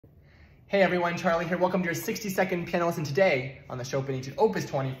Hey everyone, Charlie here. Welcome to your 60-second piano lesson today on the Chopin Etude Opus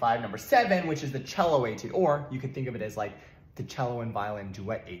 25, number 7, which is the Cello Etude, or you could think of it as like the cello and violin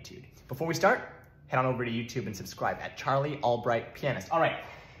duet etude. Before we start, head on over to YouTube and subscribe at Charlie Albright Pianist. All right,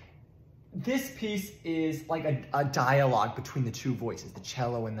 this piece is like a dialogue between the two voices, the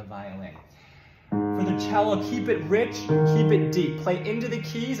cello and the violin. For the cello, keep it rich, keep it deep. Play into the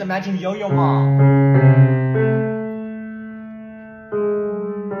keys, imagine Yo-Yo Ma.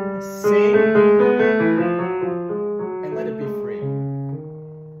 Sing and let it be free.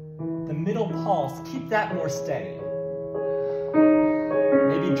 The middle pulse, keep that more steady.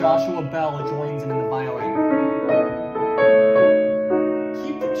 Maybe Joshua Bell joins in the violin.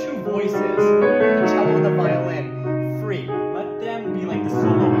 Keep the two voices, the cello and the violin, free. Let them be like the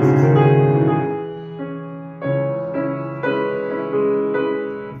soloists.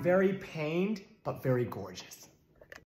 Very pained, but very gorgeous.